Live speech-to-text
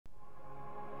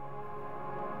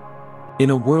In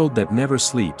a world that never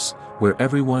sleeps, where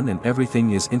everyone and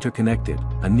everything is interconnected,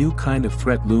 a new kind of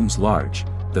threat looms large,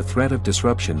 the threat of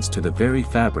disruptions to the very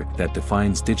fabric that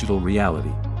defines digital reality.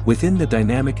 Within the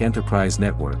dynamic enterprise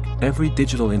network, every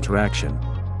digital interaction,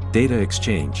 data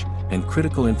exchange, and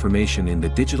critical information in the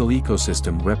digital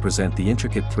ecosystem represent the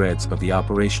intricate threads of the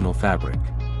operational fabric.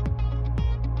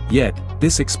 Yet,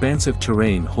 this expansive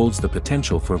terrain holds the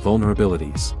potential for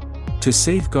vulnerabilities. To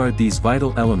safeguard these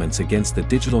vital elements against the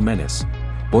digital menace,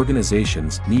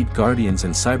 organizations need guardians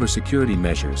and cybersecurity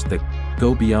measures that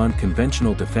go beyond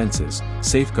conventional defenses,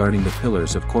 safeguarding the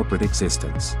pillars of corporate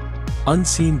existence.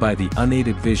 Unseen by the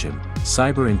unaided vision,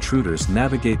 cyber intruders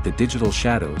navigate the digital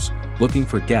shadows, looking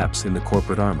for gaps in the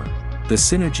corporate armor. The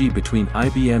synergy between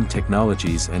IBM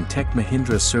technologies and Tech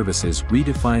Mahindra services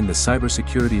redefine the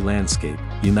cybersecurity landscape,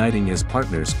 uniting as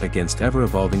partners against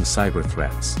ever-evolving cyber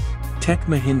threats. Tech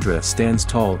Mahindra stands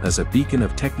tall as a beacon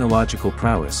of technological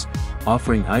prowess,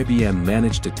 offering IBM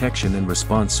managed detection and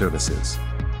response services.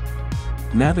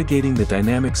 Navigating the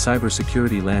dynamic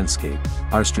cybersecurity landscape,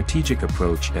 our strategic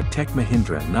approach at Tech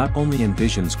Mahindra not only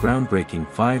envisions groundbreaking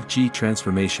 5G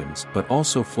transformations but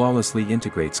also flawlessly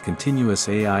integrates continuous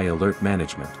AI alert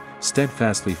management,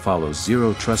 steadfastly follows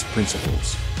zero-trust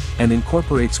principles, and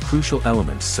incorporates crucial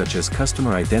elements such as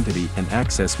customer identity and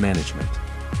access management.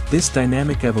 This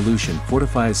dynamic evolution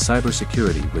fortifies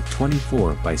cybersecurity with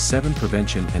 24/7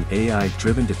 prevention and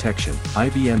AI-driven detection.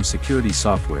 IBM security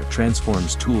software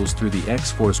transforms tools through the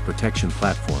X-Force protection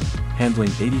platform,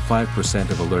 handling 85%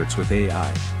 of alerts with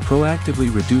AI,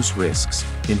 proactively reduce risks,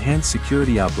 enhance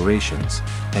security operations,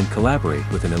 and collaborate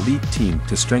with an elite team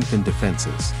to strengthen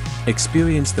defenses.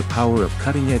 Experience the power of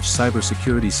cutting-edge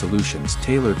cybersecurity solutions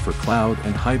tailored for cloud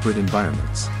and hybrid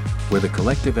environments, where the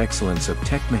collective excellence of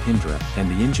Tech Mahindra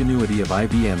and the ingenuity of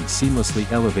IBM seamlessly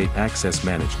elevate access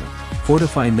management,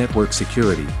 fortify network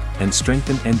security, and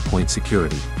strengthen endpoint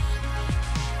security.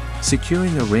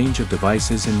 Securing a range of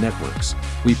devices and networks,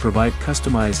 we provide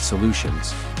customized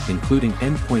solutions, including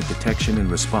endpoint detection and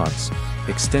response,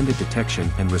 extended detection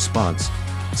and response,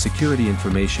 security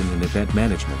information and event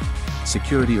management,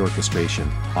 security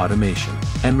orchestration, automation,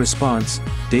 and response,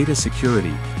 data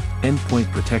security,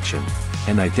 endpoint protection,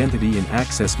 and identity and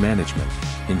access management,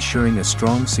 ensuring a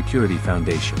strong security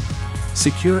foundation.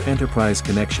 Secure enterprise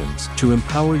connections to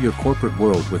empower your corporate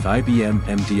world with IBM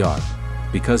MDR,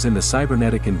 because in the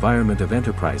cybernetic environment of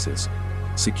enterprises,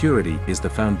 security is the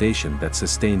foundation that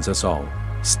sustains us all.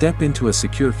 Step into a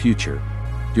secure future.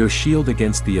 Your shield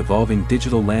against the evolving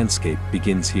digital landscape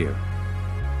begins here.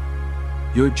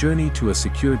 Your journey to a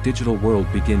secure digital world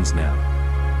begins now.